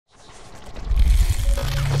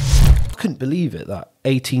couldn't believe it that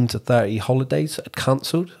 18 to 30 holidays had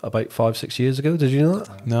cancelled about 5-6 years ago. Did you know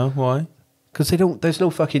that? No, why? Because there's no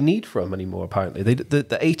fucking need for them anymore, apparently.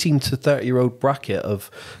 The 18 to 30-year-old bracket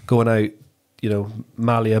of going out, you know,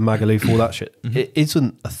 Malia, Magaluf, all that shit, it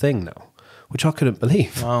isn't a thing now, which I couldn't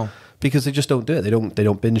believe. Wow. Because they just don't do it. They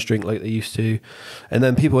don't binge drink like they used to. And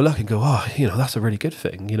then people look and go, oh, you know, that's a really good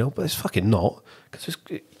thing, you know, but it's fucking not. Because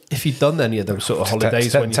if you've done any of those sort of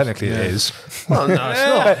holidays, technically it is. Well, no,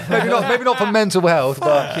 it's not. maybe not for mental health,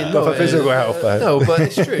 but for physical health. No, but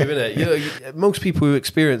it's true, isn't it? You know, most people who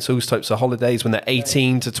experience those types of holidays when they're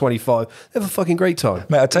 18 to 25, they have a fucking great time.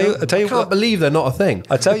 Mate, I tell you, I can't believe they're not a thing.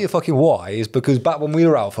 I tell you fucking why is because back when we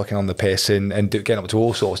were out fucking on the piss and getting up to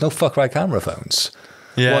all sorts, no fuck right camera phones.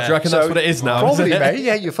 Yeah. Well, do you reckon that's what it is now? Probably, mate.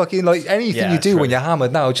 Yeah, you're fucking like anything you do when you're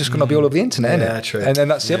hammered now, it's just going to be all over the internet, Yeah, innit? true. And then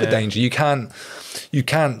that's the other danger. You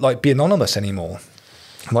can't like be anonymous anymore.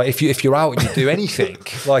 Like if you're out and you do anything,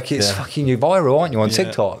 like it's fucking you viral, aren't you, on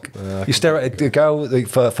TikTok? You stare at a girl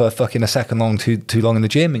for fucking a second long too long in the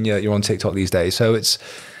gym, and you're on TikTok these days. So it's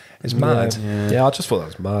mad. Yeah, I just thought that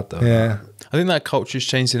was mad though. Yeah. I think that culture's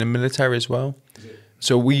changed in the military as well.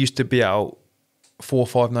 So we used to be out 4 or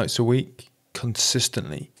 5 nights a week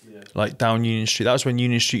consistently, like down Union Street. That was when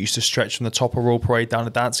Union Street used to stretch from the top of Royal Parade down to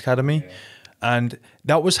Dance Academy. And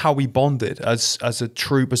that was how we bonded as a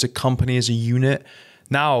troop, as a company, as a unit.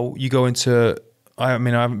 Now you go into, I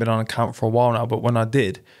mean, I haven't been on account for a while now, but when I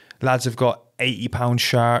did, lads have got 80-pound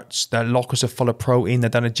shirts, their lockers are full of protein, they're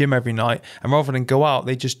done a gym every night, and rather than go out,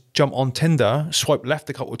 they just jump on Tinder, swipe left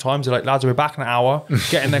a couple of times, they're like, lads, we'll be back in an hour,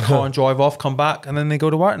 get in their car and drive off, come back, and then they go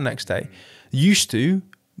to work the next day. Used to,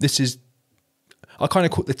 I kind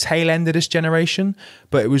of caught the tail end of this generation,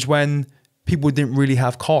 but it was when people didn't really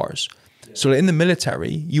have cars. So in the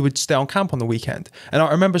military, you would stay on camp on the weekend. And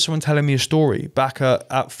I remember someone telling me a story back at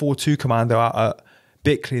 4-2 Commando out at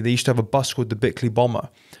Bickley. They used to have a bus called the Bickley Bomber.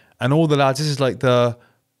 And all the lads, this is like the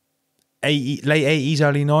late 80s,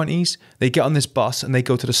 early 90s, they get on this bus and they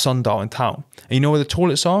go to the Sundial in town. And you know where the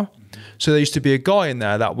toilets are? So there used to be a guy in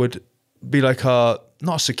there that would be like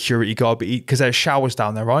not a security guard, but because there's showers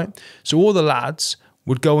down there, right? So all the lads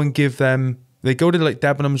would go and give them, they go to like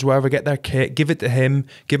Debenhams, wherever, get their kit, give it to him,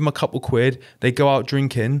 give him a couple quid. They go out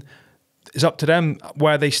drinking. It's up to them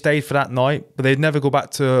where they stayed for that night, but they'd never go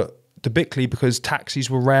back to Bickley because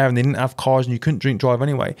taxis were rare and they didn't have cars and you couldn't drink drive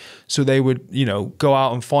anyway. So they would, you know, go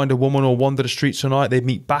out and find a woman or wander the streets all night. They'd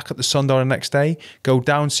meet back at the Sundial the next day, go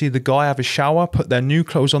down, see the guy, have a shower, put their new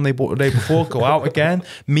clothes on they bought the day before, go out again,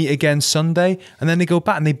 meet again Sunday, and then they go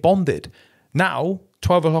back and they bonded. Now,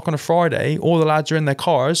 12 o'clock on a Friday, all the lads are in their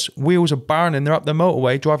cars, wheels are burning, they're up the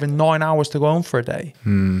motorway, driving 9 hours to go home for a day.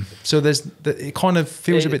 So it kind of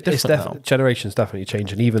feels a bit different now. Generations definitely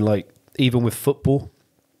changing. Even with football,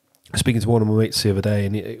 speaking to one of my mates the other day,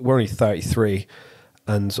 and we're only 33,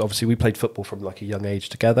 and obviously we played football from like a young age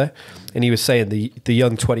together, and he was saying the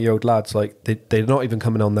young 20-year-old lads, like they're not even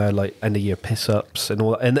coming on there like end of year piss ups and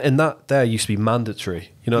all that, and that there used to be mandatory.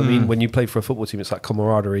 You know what I mean? When you play for a football team, it's that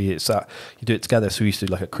camaraderie, it's that you do it together. So we used to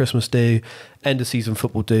do like a Christmas do, end of season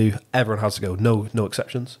football do, everyone has to go, no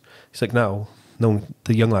exceptions. It's like now, no,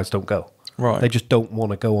 the young lads don't go. Right. They just don't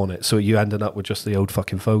want to go on it. So you ended up with just the old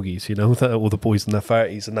fucking fogies, you know, all the boys in their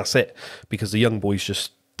 30s, and that's it. Because the young boys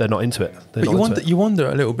just, they're not into it. But you wonder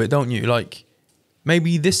a little bit, don't you? Like,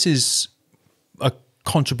 maybe this is a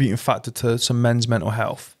contributing factor to some men's mental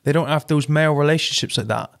health. They don't have those male relationships like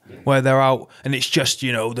that, where they're out and it's just,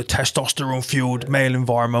 you know, the testosterone-fueled male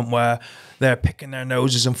environment where they're picking their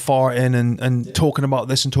noses and farting and talking about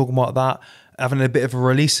this and talking about that, having a bit of a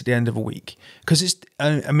release at the end of a week. Because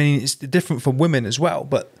it's different for women as well.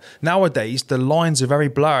 But nowadays, the lines are very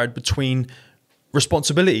blurred between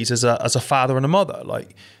responsibilities as a father and a mother.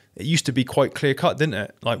 Like, it used to be quite clear cut, didn't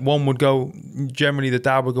it? Like, one would go, generally the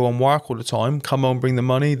dad would go and work all the time, come home, bring the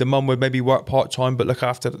money. The mum would maybe work part-time, but look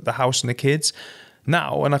after the house and the kids.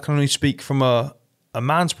 Now, and I can only speak from a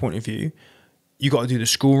man's point of view, you got to do the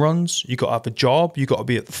school runs, you got to have a job, you got to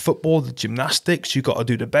be at the football, the gymnastics, you got to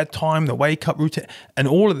do the bedtime, the wake up routine, and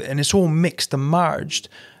all of it, and it's all mixed and merged.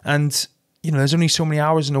 And you know, there's only so many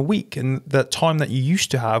hours in a week, and the time that you used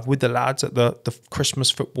to have with the lads at the Christmas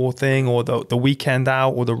football thing, or the weekend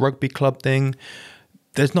out, or the rugby club thing,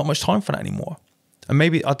 there's not much time for that anymore. And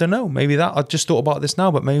maybe, I don't know, maybe that, I just thought about this now,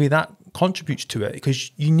 but maybe that contributes to it,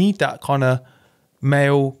 because you need that kind of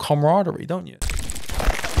male camaraderie, don't you?